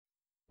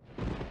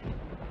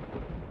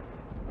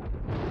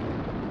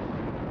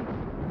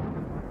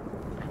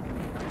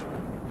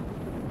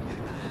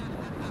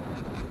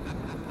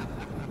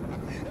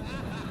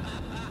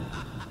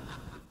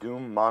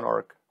Doom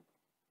Monarch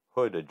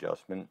hood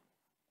adjustment,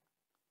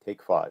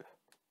 take 5.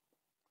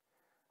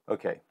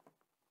 Okay,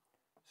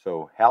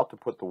 so how to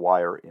put the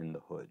wire in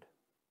the hood.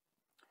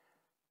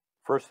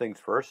 First things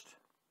first,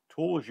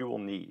 tools you will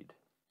need.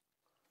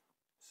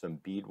 Some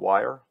bead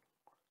wire.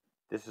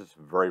 This is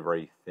very,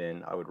 very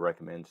thin. I would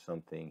recommend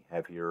something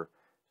heavier,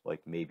 like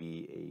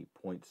maybe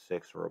a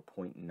 0.6 or a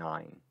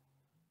 0.9.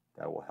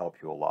 That will help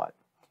you a lot.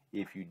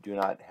 If you do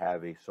not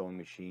have a sewing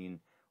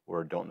machine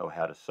or don't know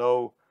how to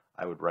sew,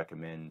 I would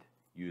recommend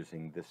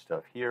using this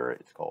stuff here.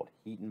 It's called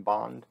Heat and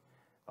Bond.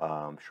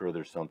 I'm sure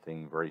there's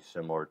something very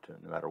similar to,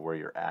 no matter where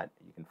you're at.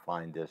 You can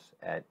find this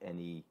at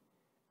any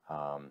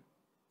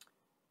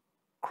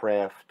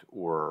craft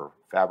or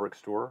fabric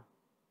store.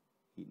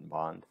 Heat and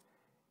Bond.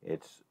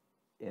 It's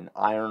an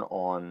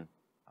iron-on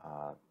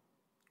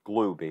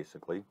glue,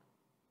 basically.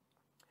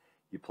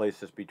 You place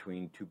this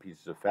between 2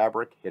 pieces of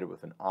fabric, hit it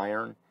with an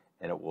iron,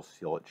 and it will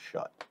seal it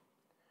shut.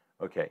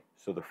 Okay,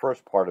 so the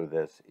first part of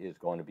this is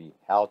going to be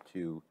how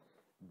to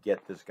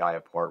get this guy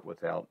apart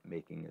without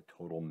making a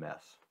total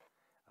mess,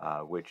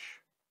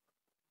 which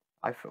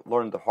I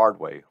learned the hard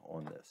way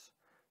on this.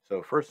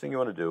 So first thing you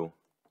want to do,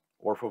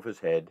 off of his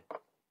head,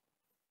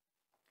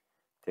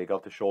 take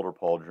out the shoulder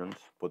pauldrons,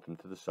 put them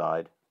to the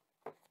side.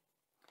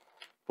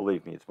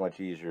 Believe me, it's much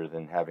easier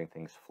than having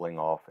things fling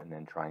off and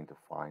then trying to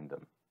find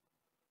them.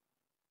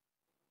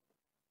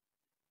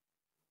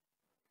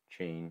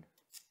 Chain.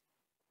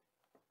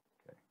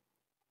 Okay.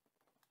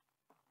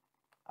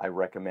 I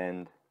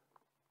recommend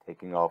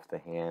taking off the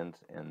hands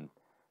and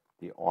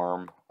the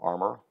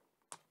armor,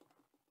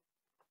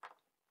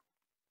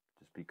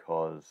 just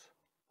because,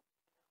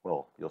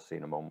 well, you'll see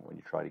in a moment when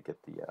you try to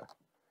get the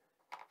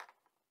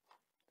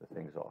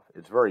things off.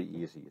 It's very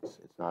easy.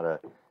 It's not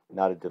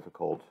a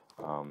difficult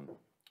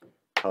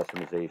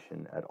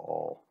customization at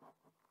all.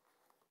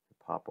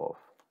 Pop off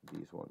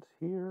these ones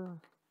here.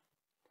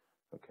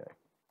 Okay.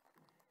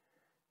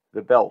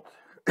 The belt.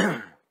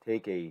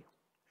 Take a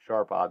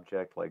sharp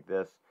object like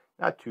this.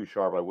 Not too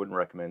sharp. I wouldn't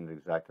recommend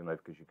an X-Acto knife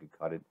because you could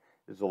cut it.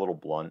 This is a little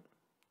blunt.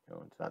 You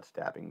know, it's not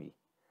stabbing me.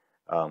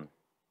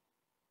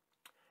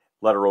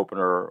 Letter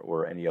opener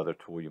or any other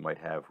tool you might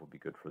have would be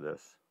good for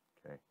this.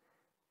 Okay.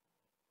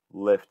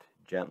 Lift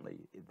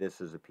gently. This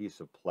is a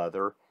piece of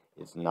pleather.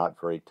 It's not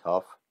very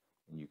tough,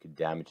 and you could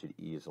damage it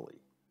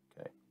easily.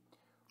 Okay.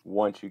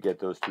 Once you get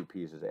those 2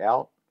 pieces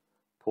out,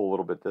 pull a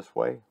little bit this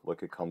way.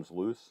 Look, it comes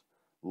loose.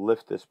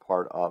 Lift this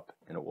part up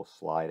and it will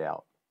slide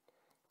out.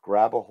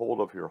 Grab a hold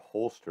of your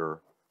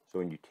holster so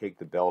when you take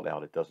the belt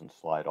out it doesn't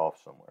slide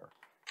off somewhere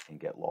and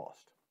get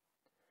lost.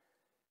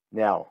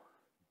 Now,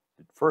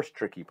 the first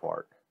tricky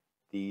part.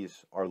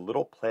 These are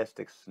little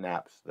plastic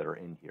snaps that are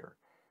in here.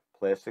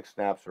 Plastic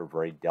snaps are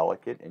very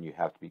delicate and you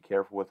have to be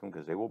careful with them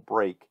because they will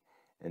break,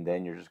 and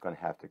then you're just going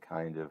to have to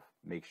kind of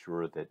make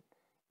sure that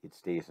it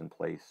stays in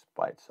place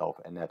by itself,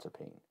 and that's a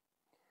pain.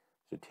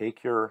 So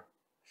take your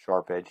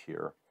sharp edge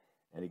here.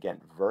 And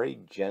again, very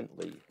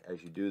gently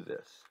as you do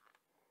this,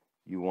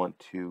 you want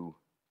to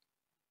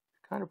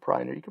kind of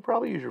pry in there. You could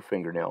probably use your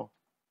fingernail.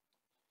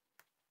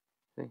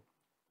 See?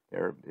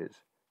 There it is.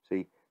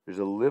 See, there's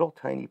a little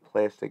tiny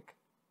plastic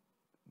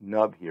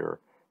nub here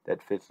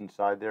that fits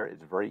inside there.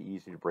 It's very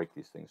easy to break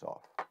these things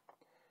off.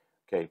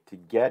 Okay, to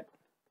get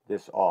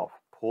this off,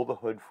 pull the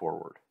hood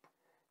forward.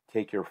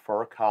 Take your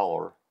fur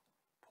collar,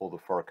 pull the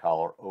fur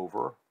collar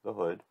over the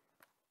hood,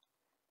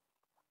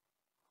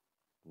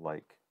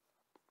 like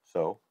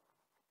so.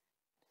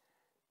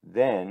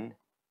 Then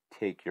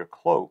take your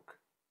cloak,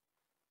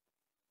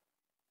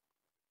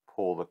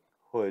 pull the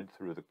hood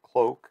through the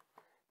cloak.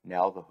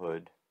 Now the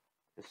hood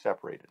is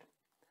separated.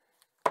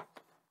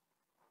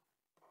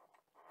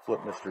 Flip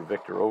Mr.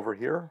 Victor over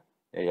here.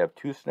 Now you have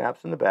 2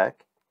 snaps in the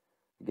back.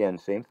 Again,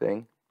 same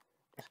thing.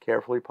 Just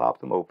carefully pop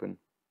them open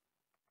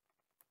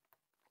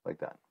like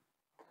that.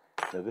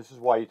 Now this is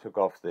why you took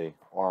off the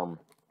armor.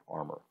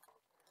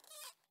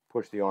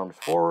 Push the arms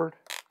forward.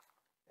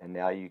 And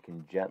now you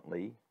can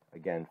gently,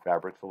 again,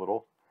 fabric's a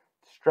little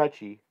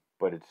stretchy,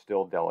 but it's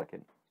still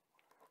delicate.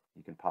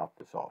 You can pop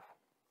this off.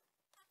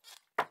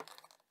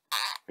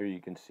 Here you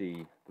can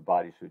see the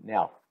bodysuit.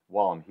 Now,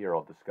 while I'm here,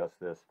 I'll discuss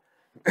this.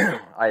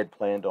 I had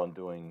planned on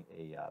doing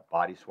a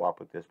body swap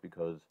with this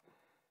because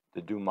the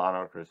Doom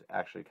Monarch is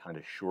actually kind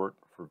of short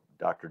for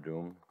Dr.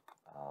 Doom.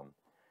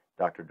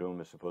 Dr.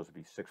 Doom is supposed to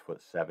be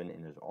 6'7"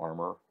 in his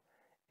armor.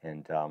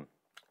 And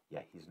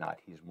yeah, he's not.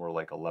 He's more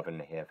like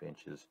 11.5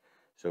 inches.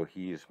 So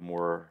he's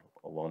more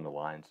along the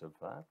lines of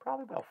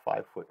probably about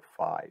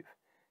 5'5"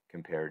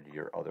 compared to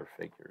your other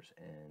figures,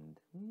 and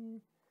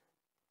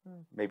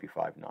maybe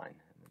 5'9". It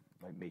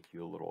might make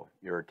you a little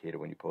irritated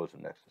when you pose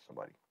him next to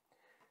somebody.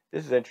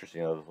 This is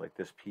interesting, though, like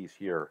this piece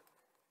here.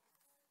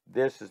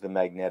 This is the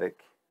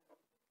magnetic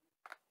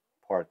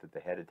part that the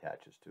head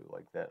attaches to,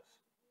 like this.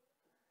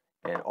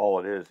 And all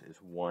it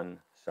is one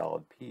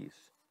solid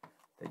piece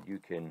that you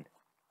can,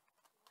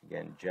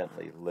 again,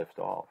 gently lift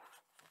off.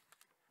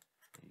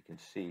 You can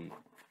see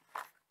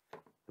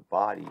the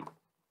body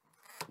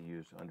to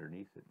use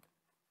underneath it.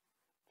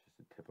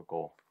 Just a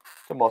typical,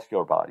 it's a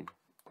muscular body,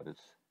 but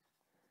it's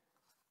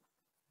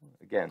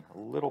Again, a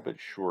little bit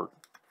short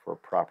for a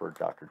proper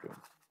Dr. Doom.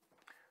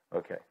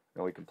 Okay,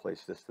 now we can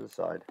place this to the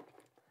side.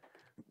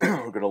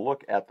 We're going to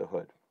look at the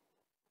hood.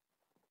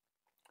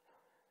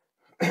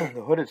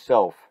 The hood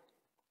itself,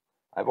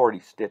 I've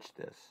already stitched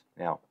this.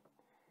 Now,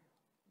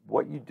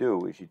 what you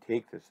do is you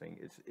take this thing,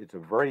 it's a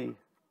very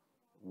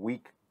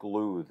weak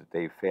glue that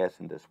they've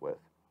fastened this with.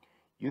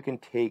 You can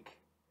take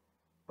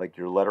like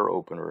your letter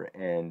opener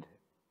and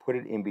put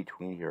it in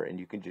between here, and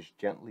you can just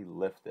gently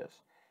lift this,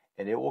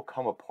 and it will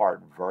come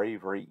apart very,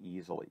 very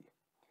easily.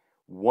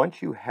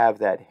 Once you have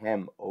that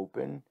hem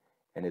open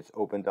and it's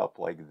opened up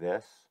like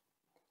this,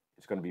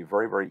 it's going to be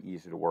very, very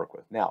easy to work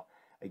with. Now,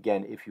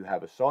 again, if you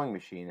have a sewing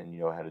machine and you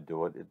know how to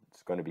do it,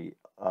 it's going to be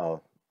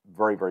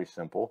very, very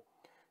simple,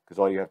 because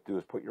all you have to do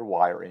is put your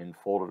wire in,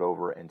 fold it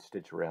over, and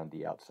stitch around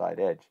the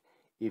outside edge.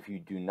 If you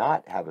do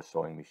not have a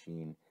sewing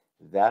machine,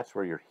 that's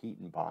where your heat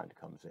and bond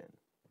comes in.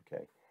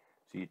 Okay,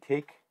 so you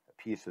take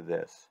a piece of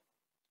this,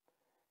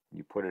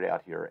 you put it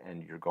out here,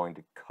 and you're going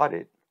to cut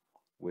it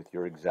with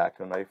your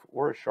X-Acto knife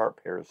or a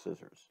sharp pair of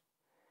scissors.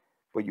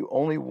 But you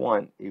only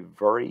want a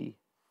very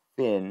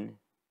thin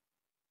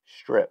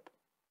strip.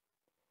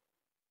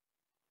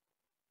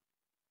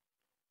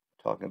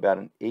 Talking about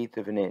 1/8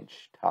 of an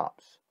inch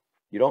tops.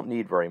 You don't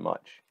need very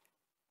much.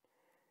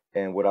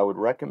 And what I would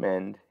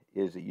recommend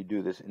is that you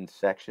do this in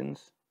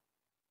sections.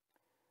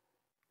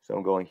 So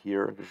I'm going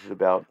here. This is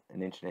about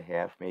 1.5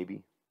 inches maybe.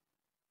 You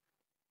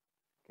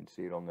can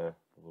see it on the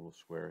little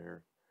square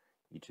here.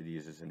 Each of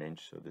these is 1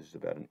 inch, so this is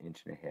about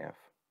 1.5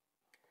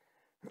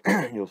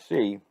 inches. You'll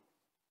see,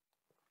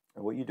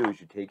 and what you do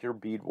is you take your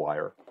bead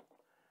wire.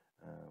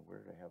 Where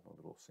did I have my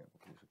little sample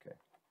piece? Okay,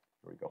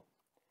 here we go.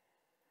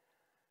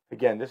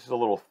 Again, this is a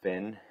little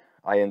thin.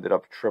 I ended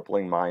up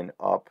tripling mine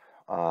up.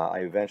 I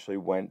eventually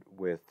went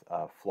with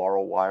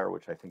floral wire,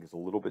 which I think is a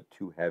little bit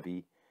too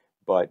heavy,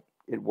 but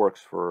it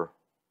works for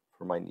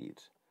my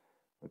needs.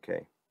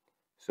 Okay,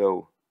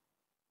 so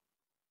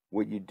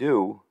what you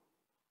do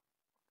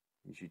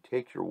is you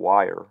take your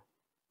wire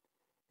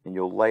and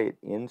you'll lay it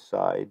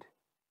inside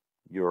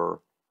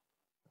your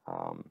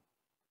hem.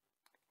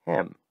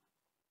 And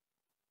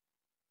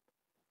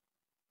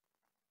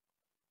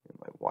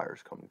my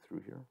wire's coming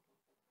through here,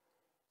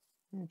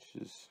 which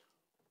is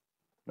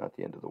not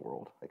the end of the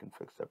world. I can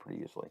fix that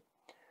pretty easily.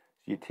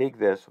 So you take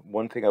this.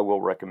 One thing I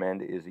will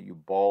recommend is that you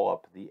ball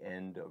up the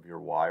end of your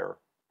wire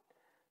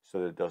so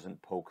that it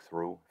doesn't poke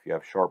through. If you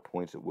have sharp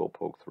points, it will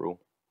poke through.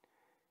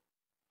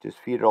 Just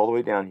feed it all the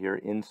way down here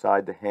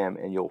inside the hem,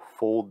 and you'll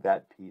fold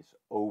that piece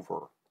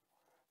over.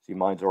 See,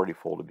 mine's already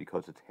folded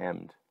because it's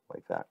hemmed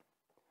like that.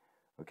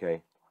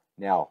 Okay,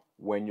 now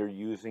when you're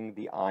using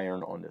the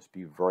iron on this,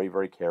 be very,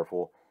 very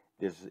careful.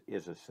 This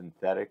is a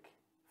synthetic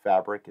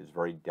fabric. It's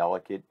very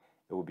delicate.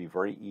 It will be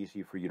very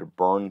easy for you to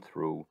burn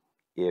through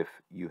if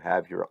you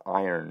have your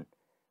iron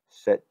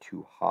set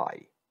too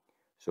high.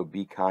 So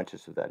be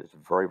conscious of that. It's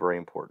very, very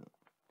important.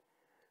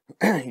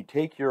 You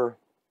take your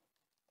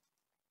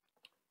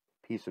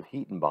piece of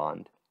heat and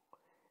bond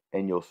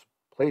and you'll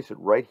place it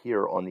right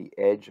here on the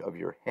edge of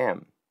your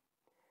hem,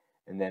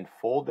 and then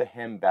fold the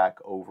hem back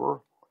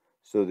over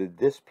so that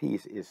this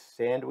piece is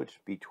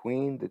sandwiched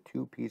between the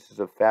two pieces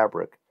of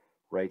fabric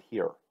right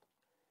here.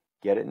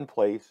 Get it in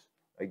place.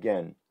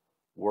 Again,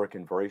 work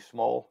in very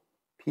small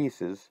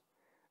pieces.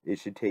 It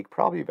should take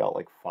probably about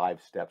like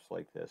 5 steps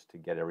like this to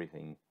get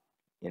everything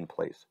in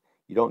place.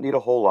 You don't need a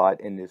whole lot,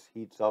 and this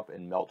heats up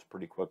and melts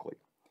pretty quickly.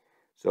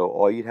 So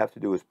all you'd have to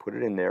do is put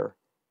it in there,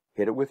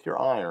 hit it with your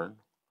iron,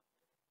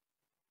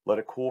 let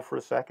it cool for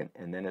a second,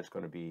 and then it's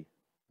going to be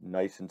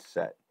nice and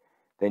set.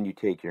 Then you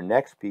take your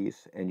next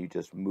piece and you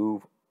just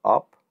move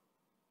up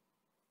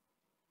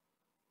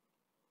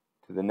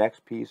to the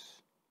next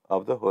piece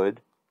of the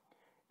hood,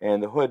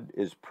 and the hood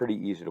is pretty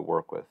easy to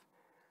work with.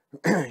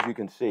 As you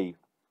can see,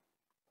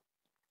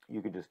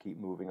 you can just keep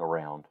moving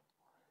around.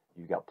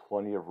 You've got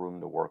plenty of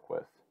room to work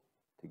with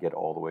to get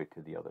all the way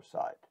to the other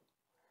side.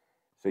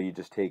 So you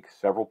just take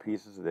several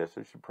pieces of this.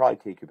 It should probably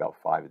take you about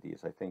 5 of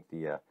these. I think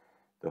the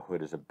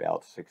hood is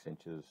about 6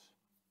 inches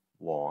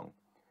long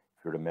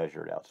if you were to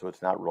measure it out. So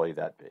it's not really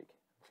that big.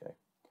 Okay,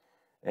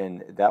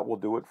 and that will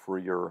do it for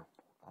your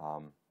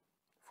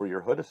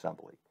hood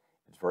assembly.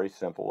 It's very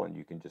simple, and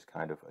you can just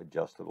kind of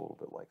adjust it a little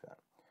bit like that.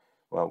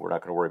 Well, we're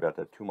not going to worry about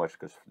that too much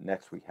because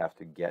next we have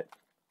to get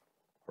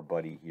our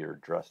buddy here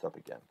dressed up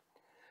again.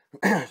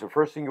 So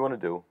first thing you want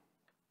to do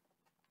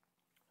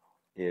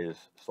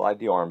is slide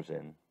the arms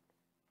in.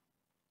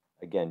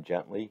 Again,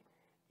 gently.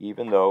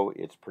 Even though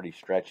it's pretty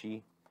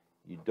stretchy,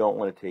 you don't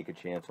want to take a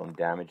chance on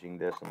damaging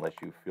this unless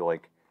you feel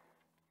like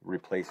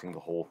replacing the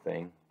whole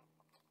thing.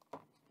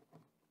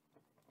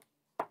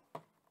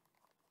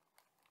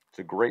 It's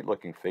a great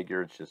looking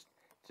figure. It's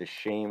a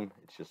shame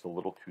it's just a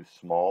little too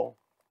small.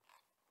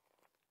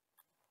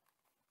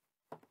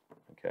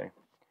 Okay.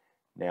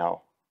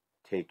 Now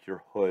take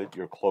your hood,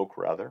 your cloak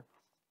rather.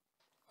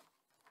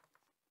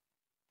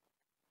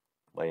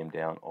 Lay him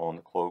down on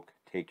the cloak.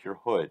 Take your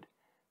hood.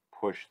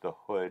 Push the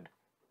hood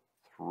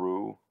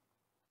through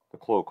the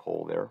cloak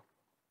hole there.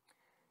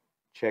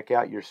 Check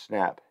out your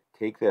snap.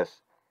 Take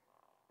this.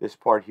 This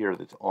part here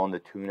that's on the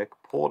tunic,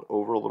 pull it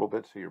over a little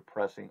bit so you're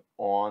pressing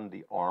on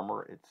the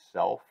armor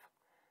itself.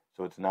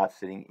 So it's not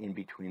sitting in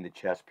between the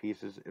chest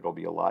pieces. It'll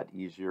be a lot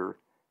easier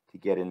to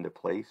get into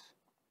place.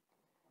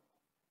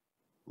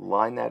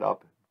 Line that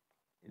up.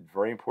 It's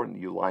very important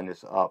that you line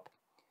this up.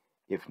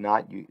 If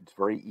not, it's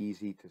very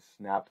easy to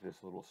snap this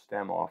little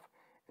stem off,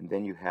 and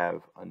then you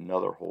have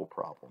another hole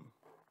problem.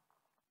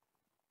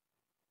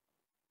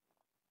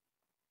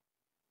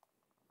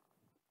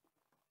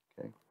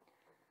 Okay.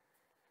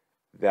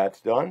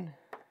 That's done.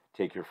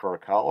 Take your fur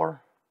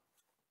collar.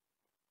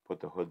 Put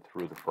the hood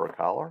through the fur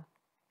collar.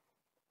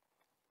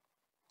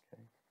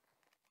 Okay.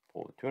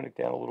 Pull the tunic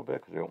down a little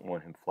bit because I don't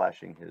want him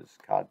flashing his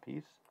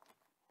codpiece.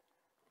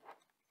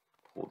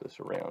 Pull this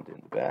around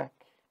in the back.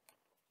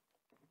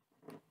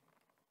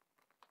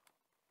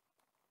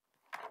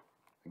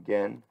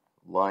 Again,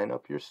 line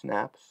up your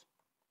snaps.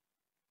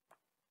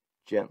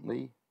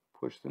 Gently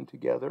push them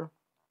together.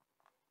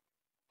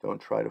 Don't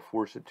try to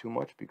force it too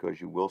much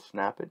because you will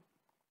snap it.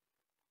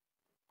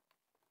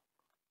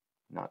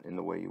 Not in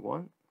the way you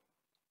want.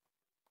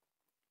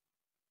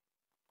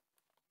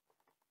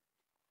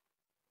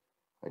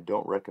 I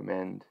don't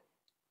recommend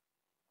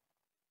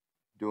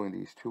doing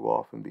these too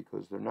often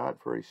because they're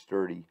not very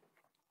sturdy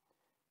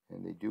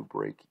and they do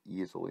break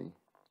easily.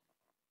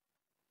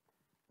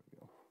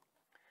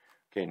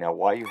 Okay, now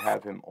while you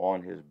have him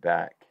on his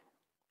back,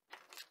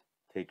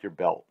 take your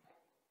belt.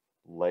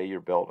 Lay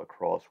your belt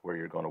across where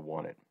you're going to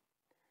want it.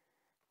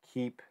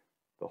 Keep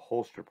the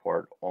holster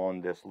part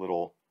on this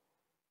little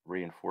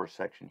reinforced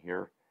section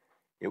here.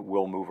 It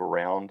will move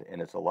around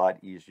and it's a lot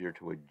easier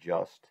to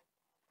adjust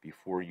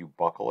before you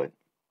buckle it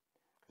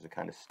because it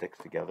kind of sticks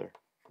together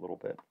a little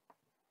bit.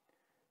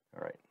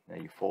 All right,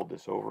 now you fold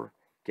this over.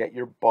 Get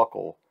your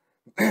buckle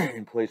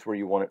in place where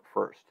you want it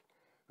first.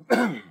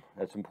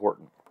 That's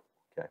important.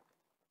 Okay.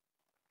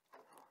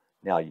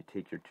 Now you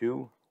take your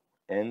two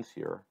ends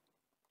here,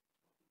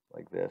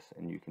 like this,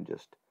 and you can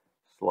just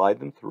slide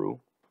them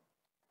through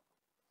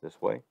this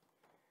way.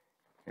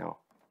 Now,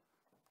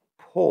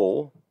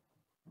 pull,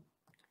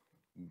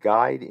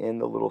 guide in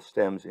the little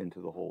stems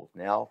into the holes.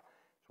 Now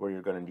is where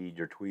you're going to need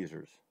your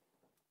tweezers.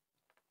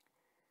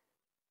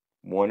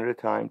 One at a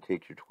time,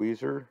 take your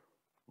tweezer,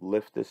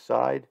 lift this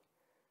side,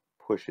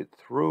 push it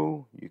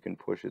through. You can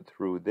push it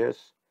through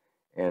this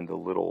and the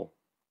little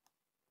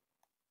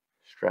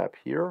strap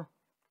here.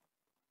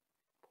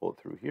 Pull it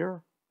through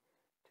here.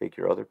 Take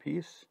your other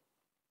piece,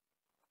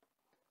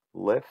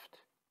 lift,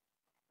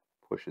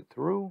 push it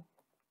through,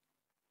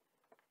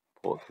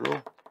 pull it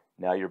through.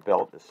 Now your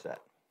belt is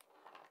set.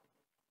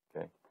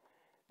 Okay.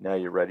 Now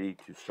you're ready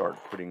to start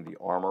putting the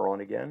armor on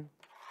again.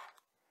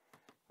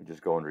 We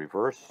just go in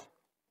reverse.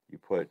 You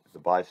put the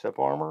bicep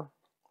armor,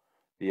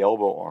 the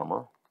elbow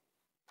armor,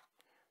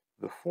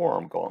 the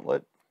forearm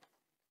gauntlet,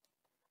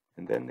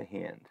 and then the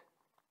hand.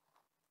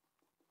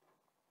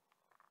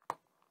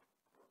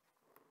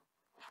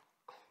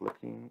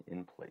 Clicking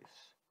in place.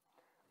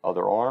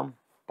 Other arm,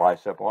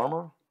 bicep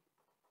armor,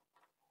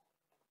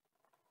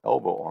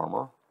 elbow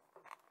armor,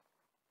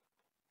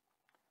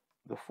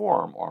 the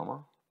forearm armor,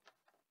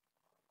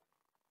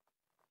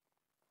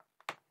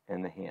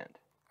 and the hand.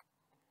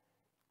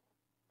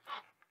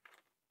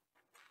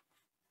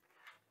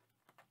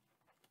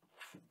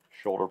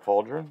 Shoulder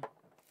pauldron,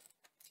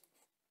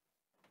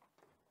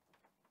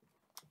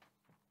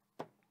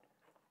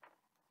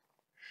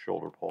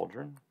 shoulder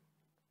pauldron.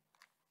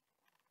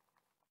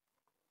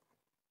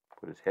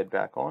 Put his head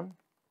back on.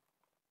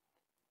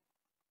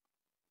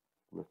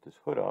 Lift his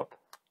hood up.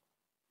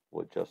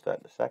 We'll adjust that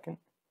in a second.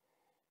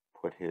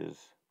 Put his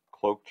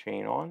cloak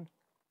chain on.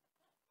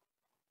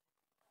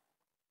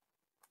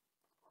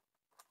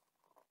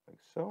 Like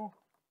so.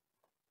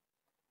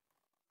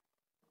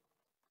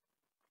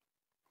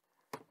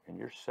 And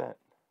you're set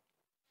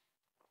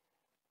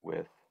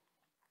with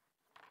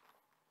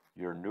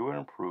your new and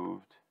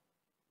improved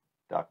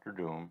Dr.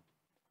 Doom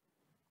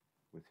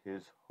with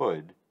his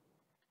hood.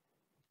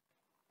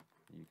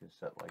 You can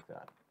set like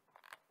that.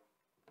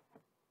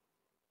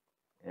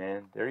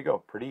 And there you go.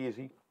 Pretty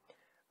easy.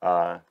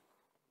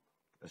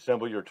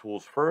 Assemble your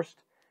tools first.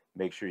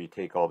 Make sure you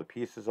take all the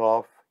pieces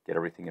off. Get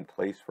everything in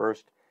place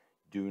first.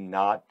 Do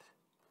not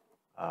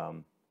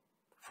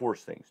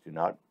force things. Do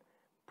not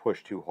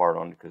push too hard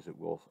on it because it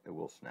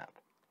will snap.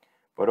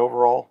 But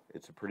overall,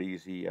 it's a pretty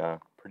easy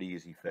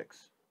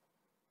fix.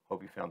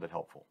 Hope you found it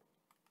helpful.